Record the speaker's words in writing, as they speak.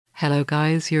Hello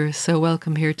guys, you're so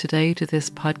welcome here today to this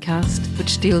podcast,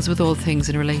 which deals with all things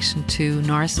in relation to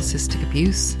narcissistic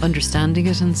abuse, understanding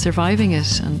it and surviving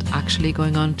it, and actually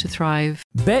going on to thrive.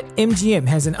 BetMGM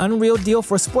has an unreal deal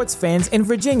for sports fans in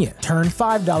Virginia. Turn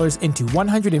 $5 into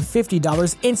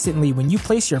 $150 instantly when you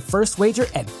place your first wager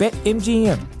at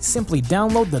BetMGM. Simply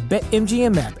download the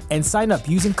BetMGM app and sign up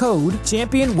using code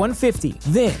Champion150.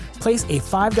 Then, place a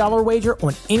 $5 wager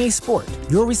on any sport.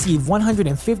 You'll receive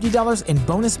 $150 in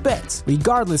bonus bets,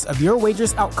 regardless of your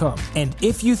wager's outcome. And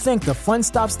if you think the fun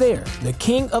stops there, the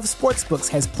king of sportsbooks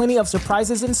has plenty of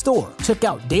surprises in store. Check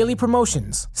out daily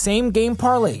promotions, same-game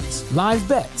parlays, live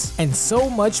bets, and so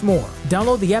much more.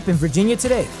 Download the app in Virginia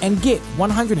today and get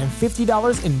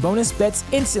 $150 in bonus bets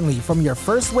instantly from your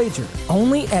first wager,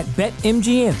 only at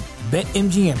BetMGM.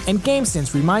 BetMGM and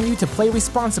GameSense remind you to play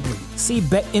responsibly. See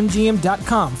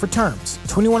BetMGM.com for terms.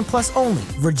 21 plus only.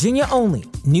 Virginia only.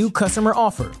 New customer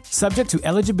offer. Subject to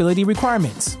eligibility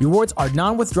requirements. Rewards are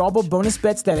non-withdrawable bonus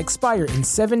bets that expire in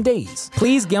 7 days.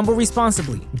 Please gamble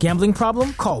responsibly. Gambling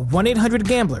problem? Call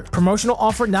 1-800-GAMBLER. Promotional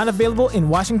offer not available in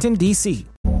Washington, D.C.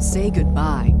 Say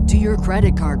goodbye to your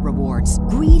credit card rewards.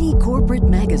 Greedy corporate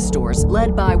mega stores,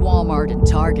 led by Walmart and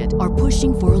Target, are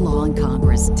pushing for a law in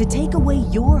Congress to take away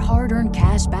your hard-earned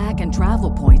cash back and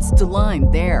travel points to line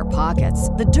their pockets.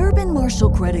 The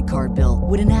Durbin-Marshall credit card bill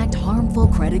would enact harmful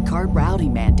credit card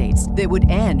routing mandates that would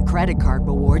end credit card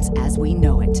rewards as we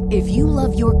know it. If you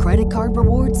love your credit card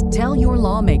rewards, tell your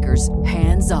lawmakers,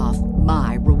 hands off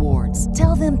my rewards.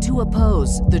 Tell them to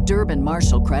oppose the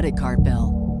Durbin-Marshall credit card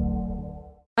bill.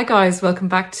 Hi guys, welcome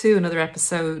back to another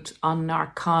episode on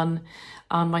Narcon.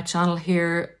 On my channel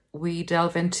here, we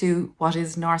delve into what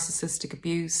is narcissistic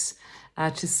abuse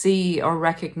to see or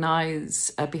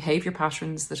recognise behaviour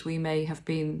patterns that we may have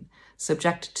been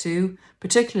subjected to,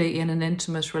 particularly in an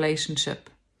intimate relationship.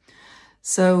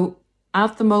 So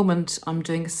at the moment, I'm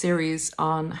doing a series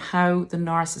on how the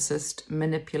narcissist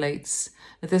manipulates.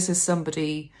 Now, this is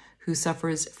somebody who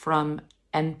suffers from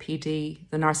NPD,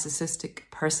 the Narcissistic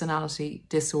Personality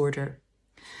Disorder.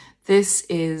 This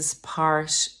is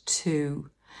part 2,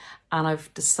 and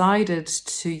I've decided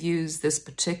to use this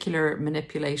particular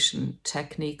manipulation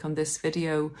technique on this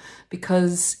video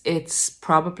because it's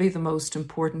probably the most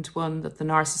important one that the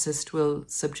narcissist will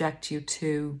subject you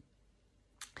to.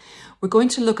 We're going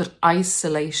to look at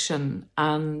isolation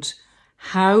and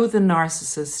how the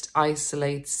narcissist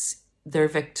isolates their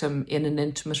victim in an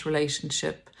intimate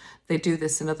relationship. They do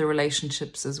this in other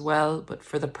relationships as well, but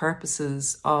for the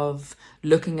purposes of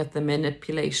looking at the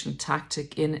manipulation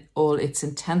tactic in all its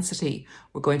intensity,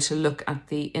 we're going to look at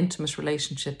the intimate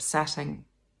relationship setting.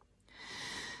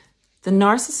 The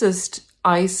narcissist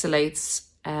isolates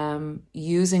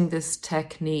using this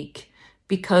technique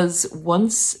because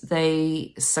once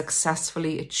they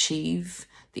successfully achieve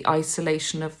the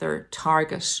isolation of their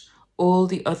target, all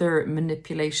the other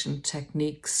manipulation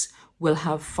techniques will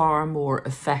have far more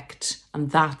effect,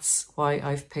 and that's why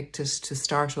I've picked it to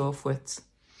start off with.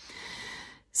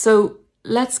 So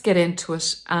let's get into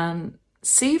it and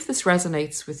see if this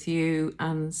resonates with you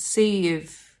and see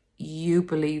if you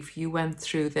believe you went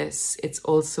through this. It's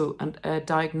also a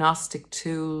diagnostic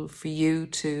tool for you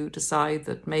to decide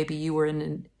that maybe you were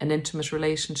in an intimate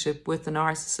relationship with a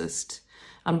narcissist,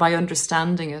 and by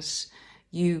understanding it,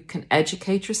 you can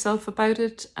educate yourself about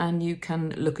it and you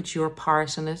can look at your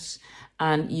part in it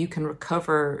and you can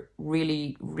recover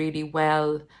really, really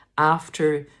well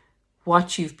after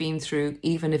what you've been through,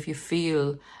 even if you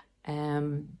feel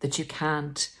that you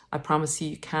can't. I promise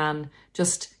you can.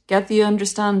 Just get the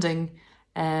understanding,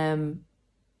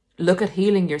 look at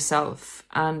healing yourself,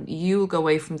 and you'll go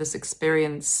away from this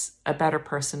experience a better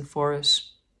person for it.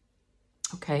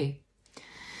 Okay.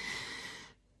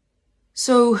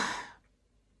 So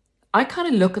I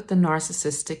kind of look at the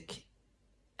narcissistic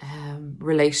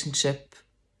relationship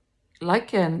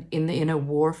like in a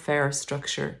warfare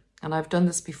structure, and I've done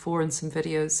this before in some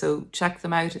videos, so check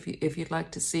them out if you'd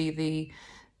like to see the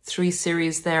 3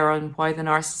 series there on why the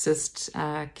narcissist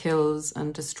kills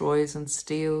and destroys and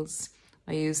steals.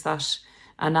 I use that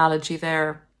analogy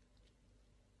there.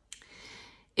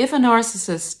 If a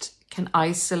narcissist can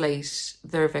isolate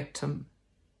their victim,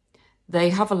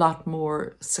 they have a lot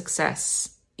more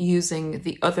success using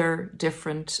the other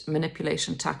different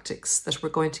manipulation tactics that we're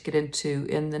going to get into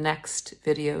in the next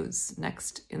videos,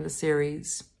 next in the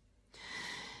series.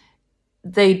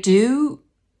 They do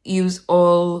use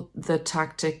all the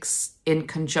tactics in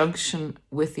conjunction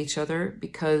with each other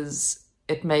because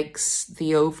it makes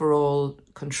the overall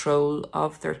control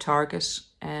of their target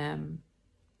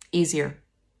easier.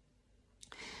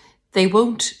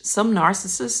 Some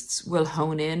narcissists will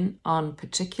hone in on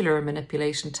particular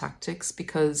manipulation tactics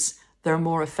because they're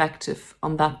more effective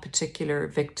on that particular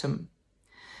victim.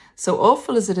 So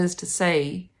awful as it is to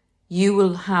say, you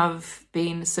will have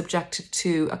been subjected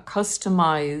to a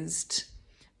customized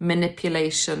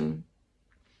manipulation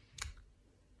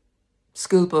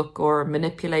schoolbook or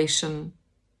manipulation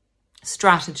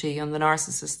strategy on the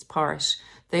narcissist's part.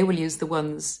 They will use the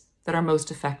ones that are most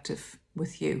effective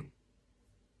with you.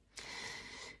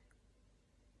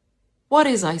 What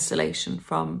is isolation?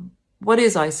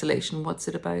 What's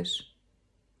it about?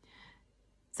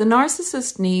 The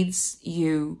narcissist needs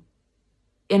you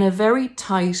in a very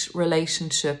tight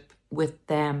relationship with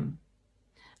them.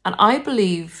 And I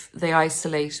believe they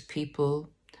isolate people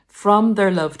from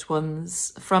their loved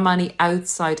ones, from any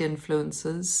outside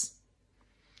influences,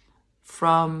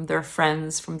 from their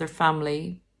friends, from their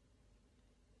family,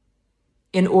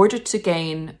 in order to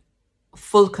gain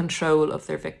full control of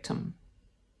their victim.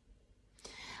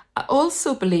 I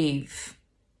also believe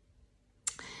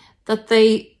that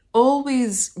they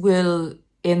always will,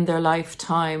 in their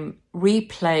lifetime,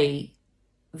 replay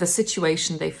the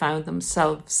situation they found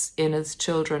themselves in as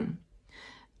children.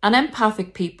 And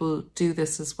empathic people do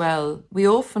this as well. We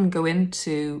often go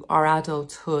into our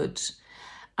adulthood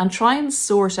and try and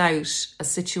sort out a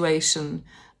situation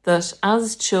that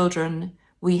as children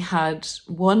we had,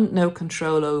 one, no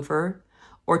control over,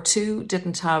 or two,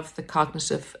 didn't have the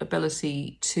cognitive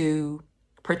ability to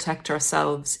protect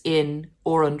ourselves in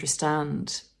or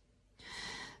understand.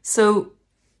 So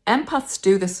empaths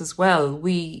do this as well.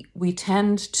 We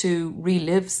tend to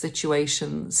relive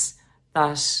situations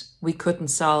that we couldn't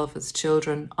solve as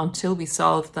children until we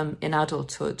solved them in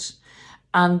adulthood.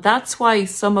 And that's why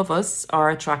some of us are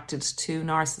attracted to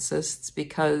narcissists,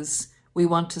 because we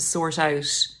want to sort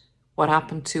out what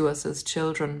happened to us as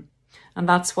children. And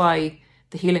that's why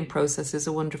the healing process is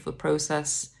a wonderful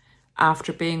process.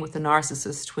 After being with a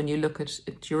narcissist, when you look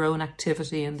at your own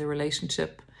activity in the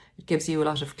relationship, it gives you a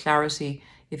lot of clarity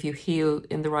if you heal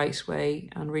in the right way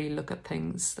and really look at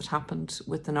things that happened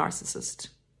with the narcissist.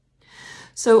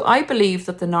 So I believe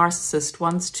that the narcissist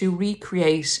wants to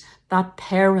recreate that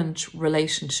parent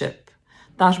relationship,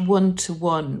 that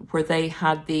one-to-one where they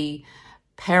had the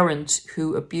parent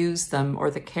who abused them or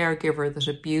the caregiver that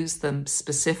abused them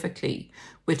specifically,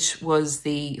 which was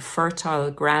the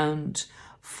fertile ground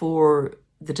for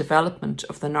the development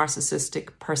of the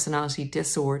narcissistic personality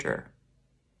disorder.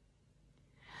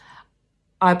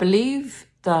 I believe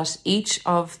that each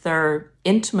of their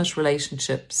intimate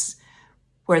relationships,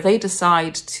 where they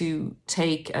decide to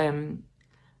take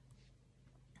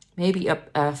maybe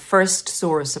a first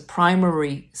source, a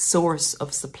primary source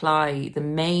of supply, the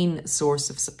main source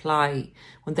of supply,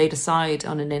 when they decide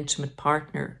on an intimate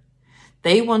partner,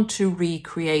 they want to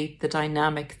recreate the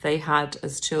dynamic they had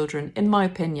as children, in my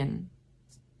opinion,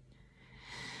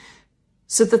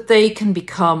 so that they can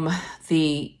become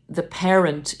the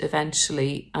parent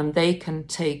eventually, and they can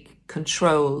take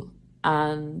control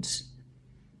and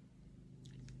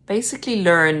basically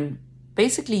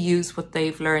use what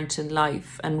they've learned in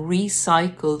life and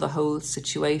recycle the whole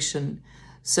situation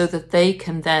so that they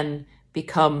can then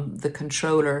become the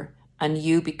controller, and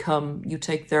you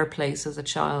take their place as a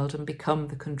child and become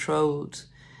the controlled,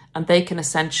 and they can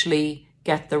essentially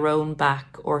get their own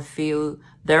back or feel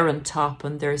they're on top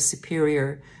and they're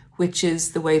superior, which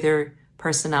is the way their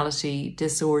personality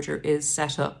disorder is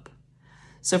set up.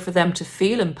 So for them to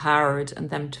feel empowered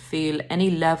and them to feel any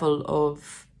level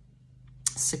of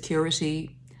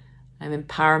security and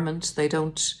empowerment, they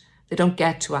don't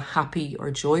get to a happy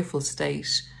or joyful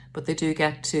state, but they do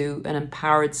get to an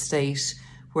empowered state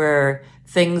where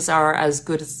things are as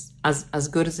good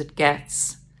as it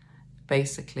gets,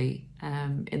 basically,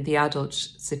 in the adult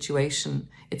situation.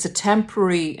 It's a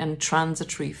temporary and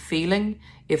transitory feeling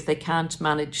if they can't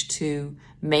manage to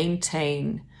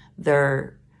maintain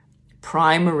their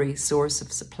primary source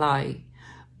of supply.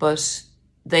 But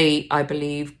they, I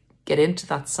believe, get into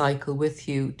that cycle with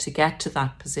you to get to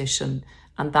that position,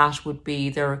 and that would be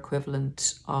their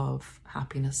equivalent of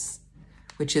happiness,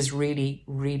 which is really,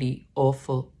 really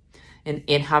awful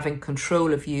in having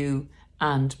control of you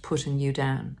and putting you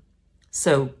down.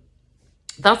 So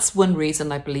that's one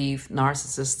reason I believe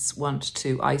narcissists want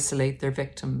to isolate their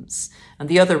victims. And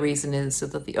the other reason is so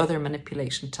that the other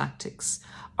manipulation tactics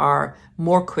are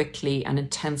more quickly and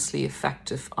intensely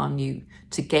effective on you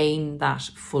to gain that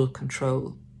full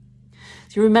control.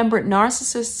 So you remember,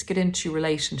 narcissists get into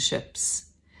relationships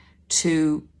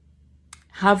to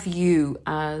have you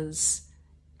as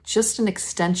just an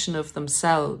extension of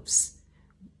themselves.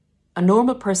 A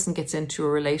normal person gets into a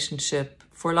relationship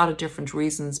for a lot of different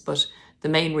reasons, but the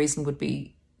main reason would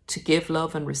be to give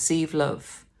love and receive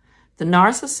love. The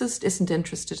narcissist isn't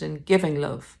interested in giving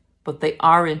love, but they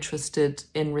are interested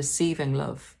in receiving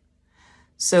love.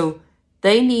 So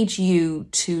they need you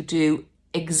to do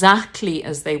exactly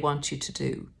as they want you to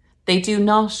do. They do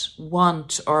not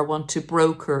want to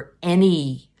broker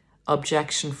any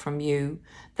objection from you.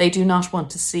 They do not want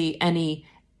to see any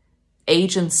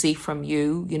agency from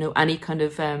you, any kind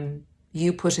of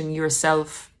you putting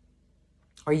yourself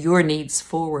or your needs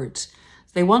forward.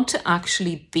 They want to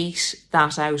actually beat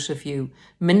that out of you,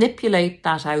 manipulate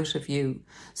that out of you,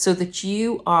 so that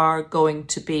you are going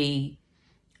to be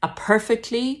a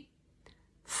perfectly,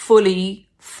 fully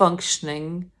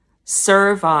functioning,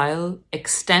 servile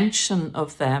extension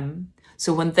of them.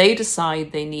 So when they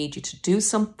decide they need you to do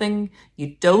something,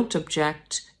 you don't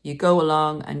object, you go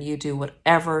along and you do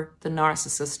whatever the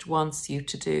narcissist wants you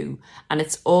to do. And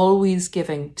it's always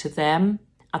giving to them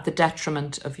at the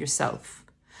detriment of yourself.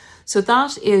 So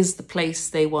that is the place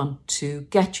they want to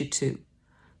get you to.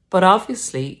 But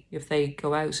obviously, if they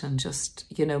go out and just,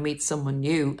 meet someone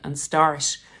new and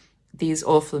start these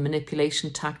awful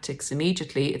manipulation tactics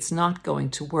immediately, it's not going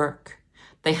to work.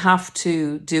 They have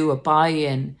to do a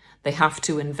buy-in. They have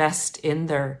to invest in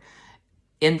their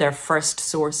first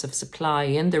source of supply,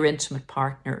 in their intimate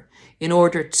partner, in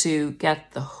order to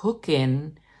get the hook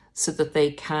in so that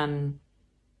they can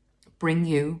bring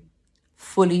you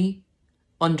fully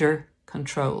under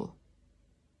control.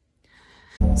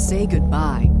 Say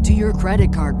goodbye to your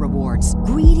credit card rewards.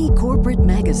 Greedy corporate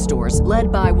mega stores,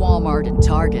 led by Walmart and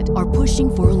Target, are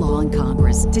pushing for a law in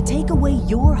Congress to take away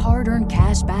your hard-earned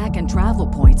cash back and travel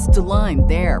points to line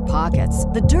their pockets.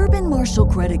 The Durbin-Marshall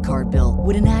credit card bill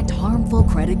would enact harmful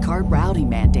credit card routing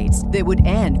mandates that would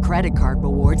end credit card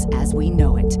rewards as we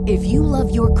know it. If you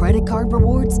love your credit card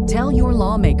rewards, tell your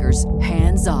lawmakers,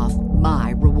 hands off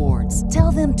my rewards.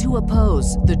 Tell them to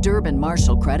oppose the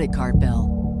Durbin-Marshall credit card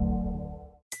bill.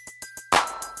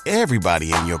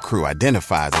 Everybody in your crew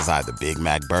identifies as either Big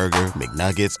Mac Burger,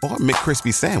 McNuggets, or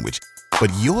McCrispy Sandwich.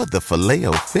 But you're the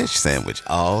Filet-O-Fish Sandwich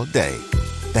all day.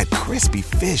 That crispy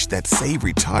fish, that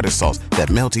savory tartar sauce, that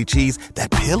melty cheese,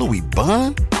 that pillowy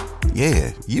bun.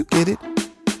 Yeah, you get it.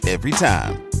 Every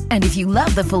time. And if you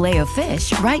love the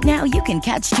Filet-O-Fish, right now you can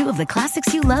catch two of the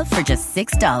classics you love for just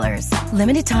 $6.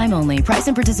 Limited time only. Price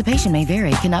and participation may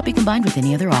vary. Cannot be combined with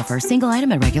any other offer. Single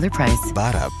item at regular price.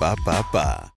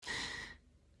 Ba-da-ba-ba-ba.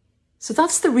 So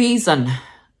that's the reason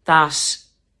that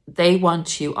they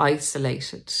want you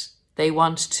isolated. They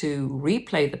want to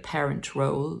replay the parent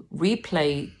role,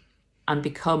 replay and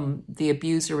become the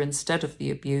abuser instead of the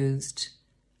abused,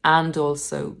 and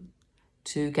also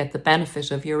to get the benefit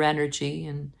of your energy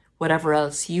and whatever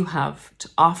else you have to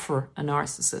offer a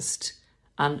narcissist.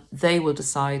 And they will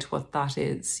decide what that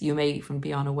is. You may even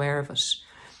be unaware of it.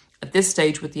 At this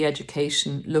stage with the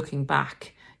education, looking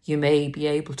back, you may be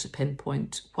able to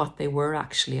pinpoint what they were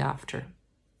actually after.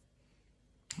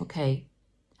 Okay,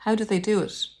 how do they do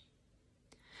it?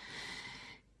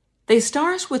 They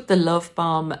start with the love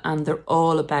bomb and they're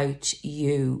all about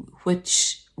you,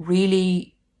 which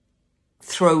really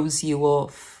throws you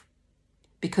off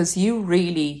because you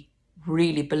really,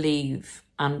 really believe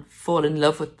and fall in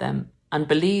love with them and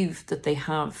believe that they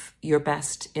have your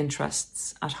best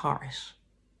interests at heart.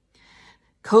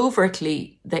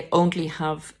 Covertly, they only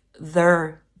have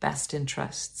their best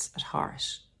interests at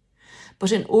heart.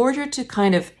 But in order to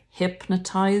kind of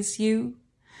hypnotize you,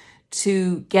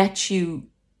 to get you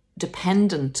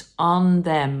dependent on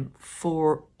them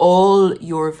for all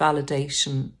your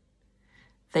validation,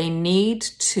 they need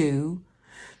to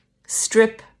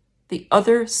strip the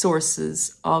other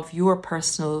sources of your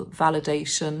personal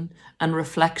validation and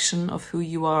reflection of who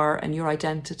you are and your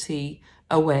identity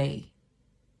away.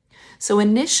 So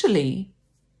initially,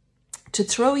 to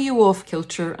throw you off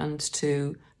kilter and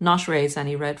to not raise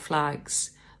any red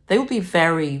flags, they will be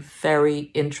very,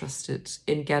 very interested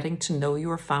in getting to know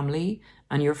your family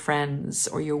and your friends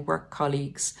or your work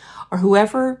colleagues or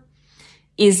whoever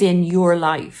is in your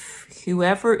life,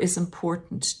 whoever is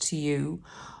important to you,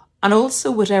 and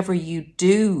also whatever you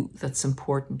do that's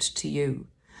important to you.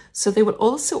 So they will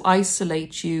also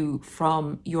isolate you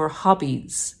from your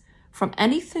hobbies, from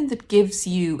anything that gives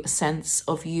you a sense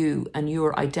of you and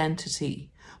your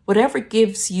identity, whatever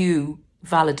gives you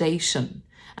validation.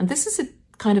 And this is a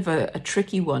kind of a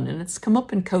tricky one, and it's come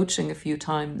up in coaching a few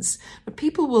times, but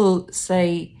people will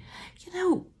say,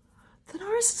 the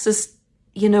narcissist,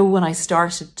 when I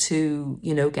started to,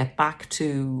 get back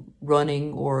to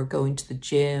running or going to the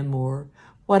gym or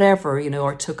whatever,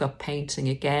 or took up painting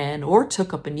again or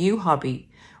took up a new hobby,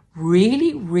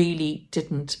 really, really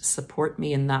didn't support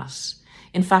me in that.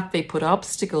 In fact, they put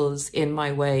obstacles in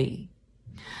my way.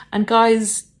 And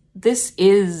guys, this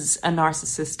is a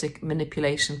narcissistic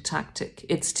manipulation tactic.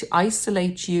 It's to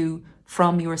isolate you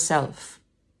from yourself.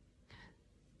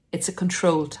 It's a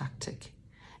control tactic.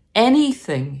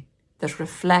 Anything that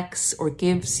reflects or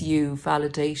gives you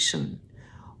validation,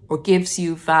 or gives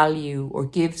you value, or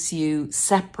gives you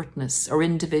separateness or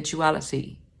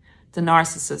individuality, the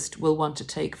narcissist will want to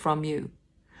take from you.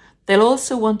 They'll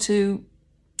also want to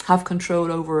have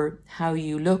control over how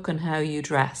you look and how you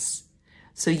dress.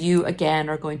 So you, again,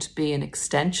 are going to be an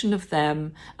extension of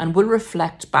them and will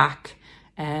reflect back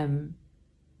an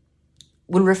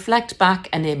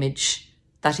image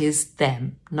that is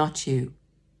them, not you.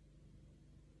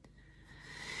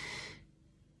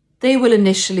 They will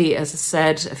initially, as I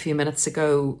said a few minutes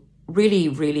ago, really,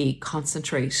 really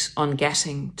concentrate on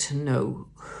getting to know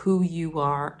who you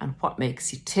are and what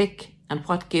makes you tick and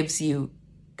what gives you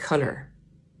colour.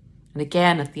 And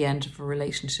again, at the end of a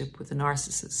relationship with a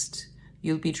narcissist,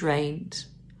 you'll be drained.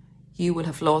 You will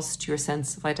have lost your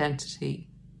sense of identity.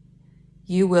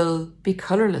 You will be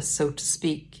colourless, so to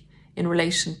speak, in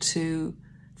relation to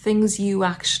things you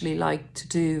actually like to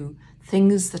do,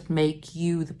 things that make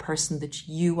you the person that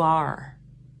you are.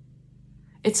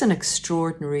 It's an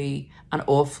extraordinary and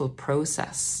awful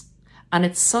process, and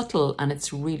it's subtle and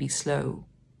it's really slow.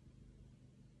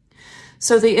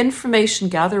 So the information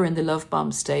gather in the love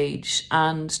bomb stage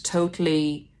and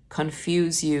totally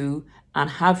confuse you and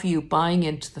have you buying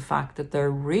into the fact that they're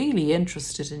really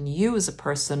interested in you as a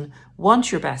person,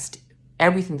 want your best,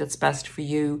 everything that's best for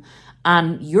you,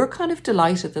 and you're kind of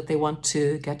delighted that they want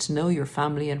to get to know your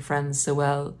family and friends so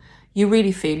well. You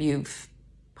really feel you've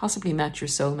possibly met your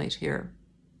soulmate here.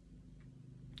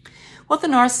 What the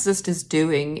narcissist is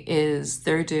doing is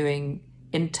they're doing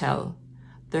intel.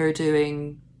 They're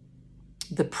doing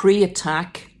the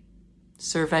pre-attack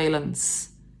surveillance.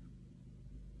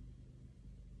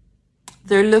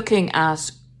 They're looking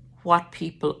at what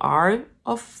people are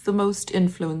of the most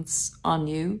influence on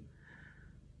you,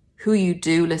 who you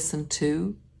do listen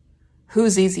to,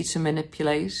 who's easy to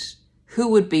manipulate, who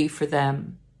would be for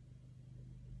them.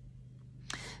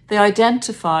 They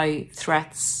identify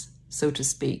threats, so to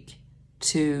speak,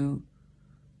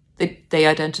 they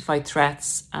identify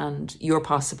threats and your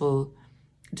possible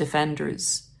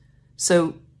defenders.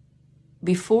 So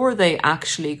before they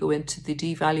actually go into the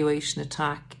devaluation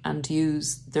attack and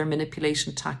use their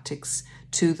manipulation tactics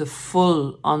to the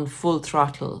full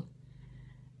throttle,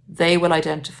 they will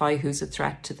identify who's a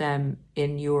threat to them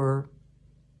in your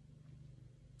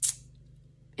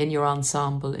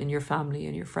ensemble, in your family,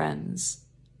 in your friends.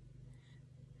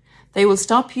 They will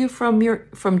stop you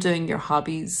from doing your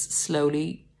hobbies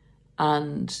slowly,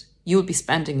 and you'll be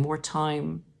spending more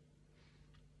time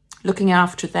looking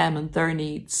after them and their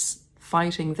needs,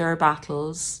 fighting their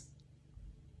battles,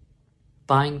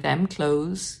 buying them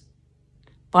clothes,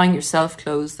 buying yourself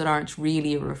clothes that aren't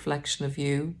really a reflection of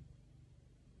you.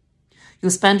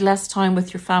 You'll spend less time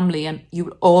with your family, and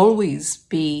you'll always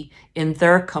be in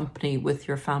their company with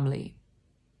your family.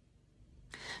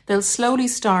 They'll slowly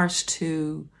start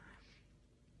to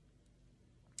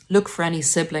look for any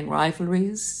sibling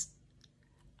rivalries,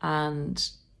 and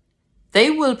they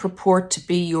will purport to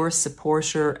be your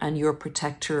supporter and your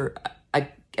protector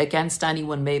against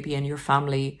anyone maybe in your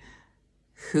family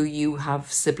who you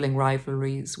have sibling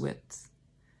rivalries with.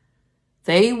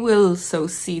 They will sow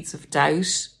seeds of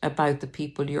doubt about the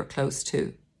people you're close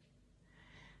to.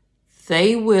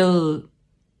 They will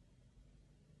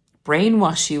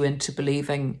brainwash you into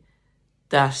believing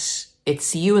that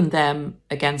it's you and them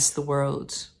against the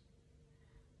world.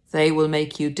 They will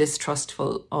make you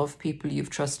distrustful of people you've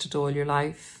trusted all your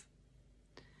life.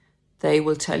 They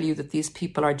will tell you that these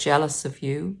people are jealous of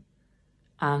you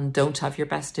and don't have your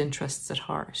best interests at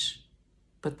heart,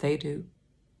 but they do.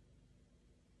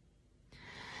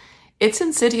 It's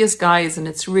insidious, guys, and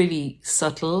it's really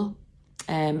subtle.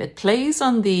 It plays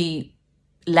on the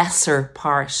lesser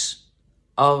part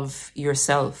of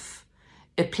yourself.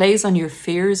 It plays on your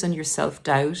fears and your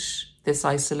self-doubt, this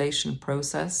isolation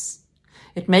process.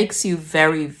 It makes you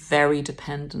very, very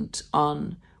dependent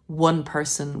on one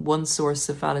person, one source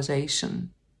of validation.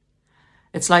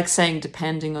 It's like saying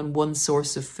depending on one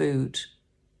source of food.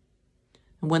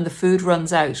 And when the food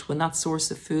runs out, when that source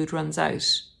of food runs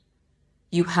out,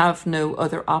 you have no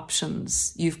other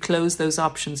options. You've closed those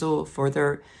options off, or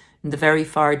they're in the very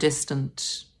far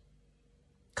distant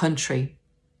country.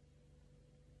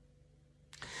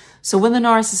 So when the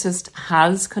narcissist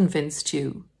has convinced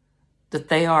you that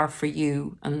they are for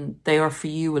you and they are for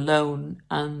you alone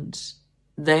and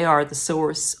they are the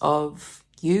source of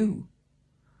you,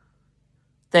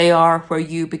 They are where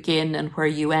you begin and where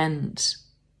you end.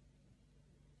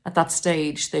 At that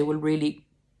stage, they will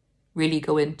really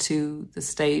go into the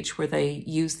stage where they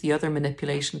use the other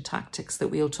manipulation tactics that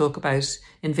we'll talk about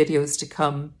in videos to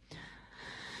come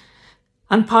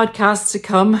and podcasts to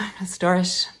come. I'll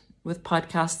start with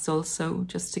podcasts also,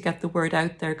 just to get the word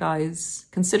out there, guys.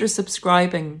 Consider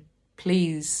subscribing,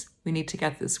 please. We need to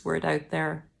get this word out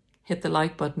there. Hit the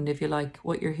like button if you like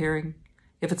what you're hearing.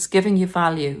 If it's giving you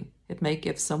value, it may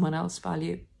give someone else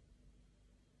value.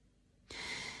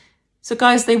 So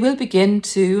guys, they will begin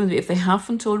to, and if they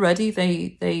haven't already,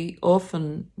 they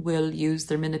often will use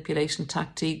their manipulation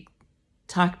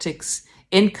tactics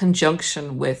in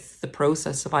conjunction with the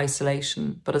process of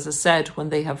isolation. But as I said, when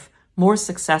they have more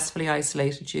successfully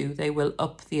isolated you, they will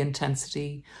up the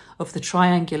intensity of the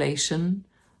triangulation,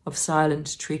 of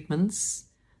silent treatments,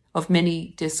 of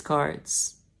mini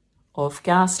discards, of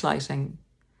gaslighting.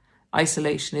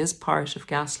 Isolation is part of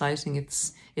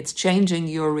gaslighting. It's changing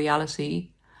your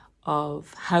reality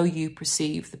of how you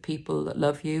perceive the people that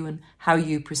love you and how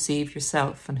you perceive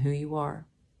yourself and who you are.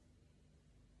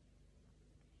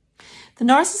 The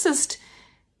narcissist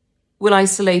will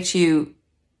isolate you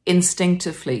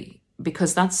instinctively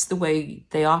because that's the way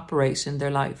they operate in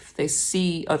their life. They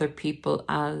see other people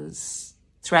as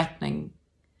threatening.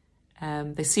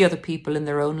 They see other people in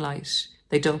their own light.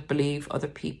 They don't believe other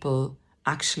people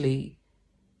actually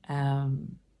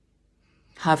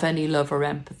have any love or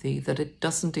empathy, that it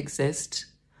doesn't exist,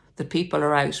 that people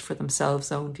are out for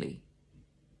themselves only.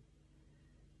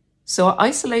 So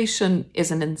isolation is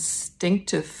an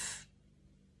instinctive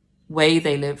way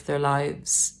they live their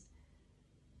lives.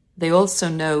 They also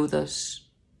know that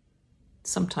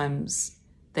sometimes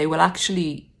they will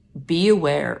actually be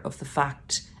aware of the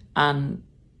fact and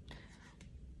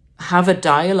have a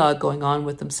dialogue going on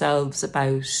with themselves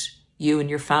about you and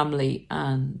your family,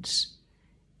 and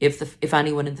if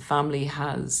anyone in the family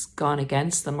has gone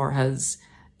against them or has,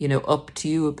 upped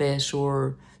you a bit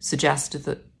or suggested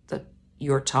that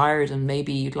you're tired and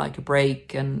maybe you'd like a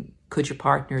break, and could your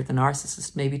partner, the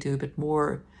narcissist, maybe do a bit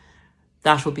more,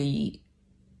 that will be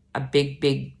a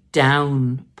big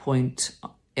down point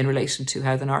in relation to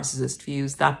how the narcissist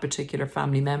views that particular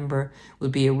family member, will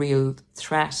be a real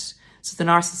threat. So the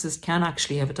narcissist can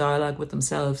actually have a dialogue with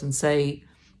themselves and say,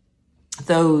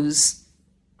 those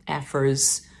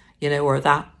effers, or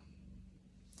that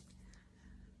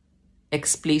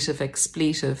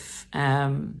expletive,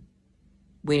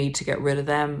 we need to get rid of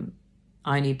them.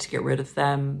 I need to get rid of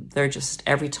them. They're just,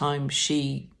 every time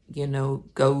she,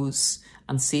 goes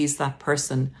and sees that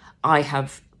person, I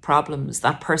have problems.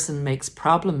 That person makes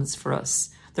problems for us.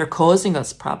 They're causing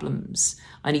us problems.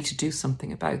 I need to do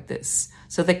something about this.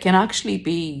 So they can actually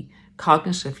be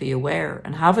cognitively aware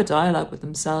and have a dialogue with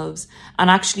themselves and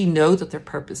actually know that they're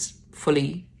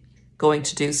purposefully going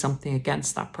to do something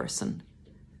against that person.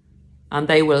 And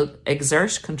they will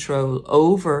exert control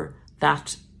over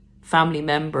that family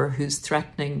member who's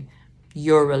threatening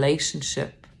your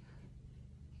relationship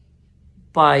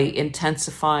by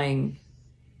intensifying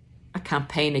a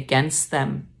campaign against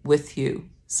them with you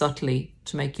subtly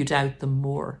to make you doubt them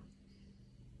more.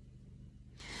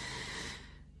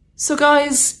 So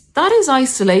guys, that is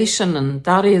isolation, and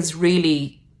that is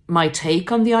really my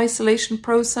take on the isolation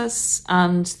process.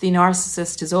 And the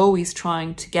narcissist is always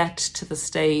trying to get to the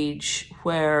stage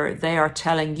where they are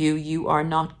telling you you are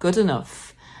not good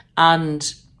enough.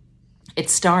 And it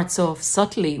starts off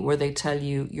subtly where they tell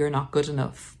you you're not good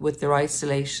enough with their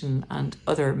isolation and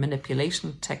other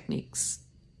manipulation techniques.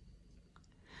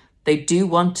 They do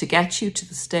want to get you to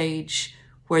the stage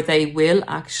where they will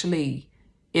actually,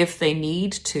 if they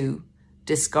need to,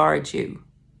 discard you.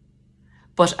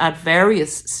 But at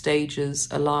various stages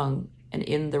along and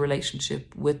in the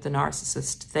relationship with the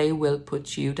narcissist, they will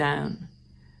put you down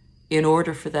in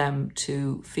order for them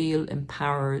to feel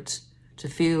empowered, to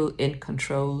feel in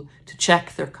control, to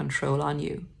check their control on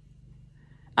you.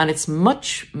 And it's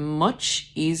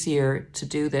much easier to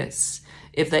do this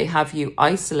if they have you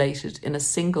isolated in a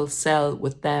single cell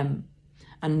with them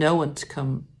and no one to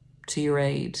come to your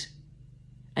aid,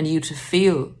 and you to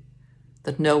feel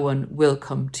that no one will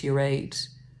come to your aid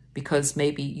because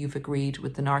maybe you've agreed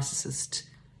with the narcissist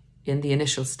in the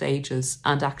initial stages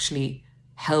and actually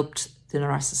helped the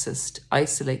narcissist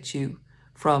isolate you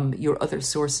from your other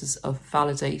sources of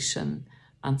validation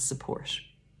and support.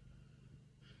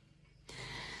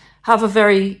 Have a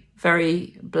very,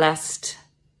 very blessed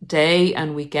day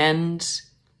and weekend,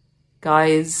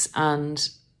 guys, and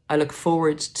I look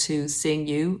forward to seeing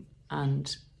you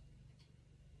and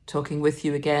talking with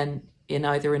you again in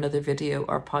either another video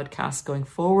or podcast going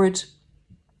forward.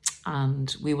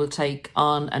 And we will take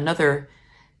on another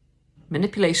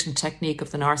manipulation technique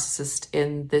of the narcissist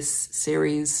in this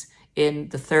series in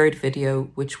the third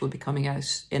video, which will be coming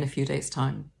out in a few days'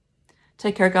 time.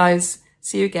 Take care, guys.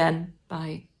 See you again.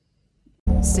 Bye.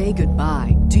 Say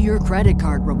goodbye to your credit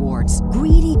card rewards.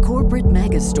 Greedy corporate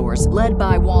mega stores, led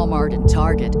by Walmart and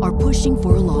Target, are pushing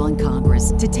for a law in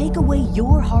Congress to take away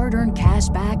your hard-earned cash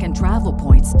back and travel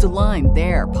points to line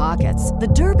their pockets. The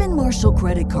Durbin-Marshall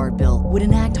credit card bill would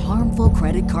enact harmful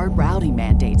credit card routing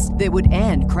mandates that would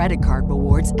end credit card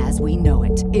rewards as we know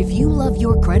it. If you love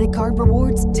your credit card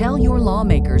rewards, tell your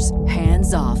lawmakers,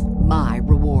 hands off my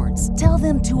rewards. Tell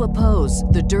them to oppose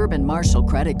the Durbin-Marshall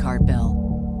credit card bill.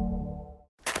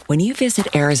 When you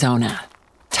visit Arizona,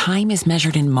 time is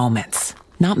measured in moments,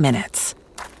 not minutes.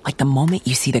 Like the moment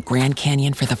you see the Grand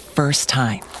Canyon for the first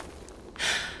time.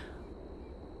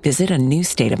 Visit a new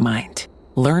state of mind.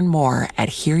 Learn more at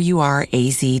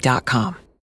hereyouareaz.com.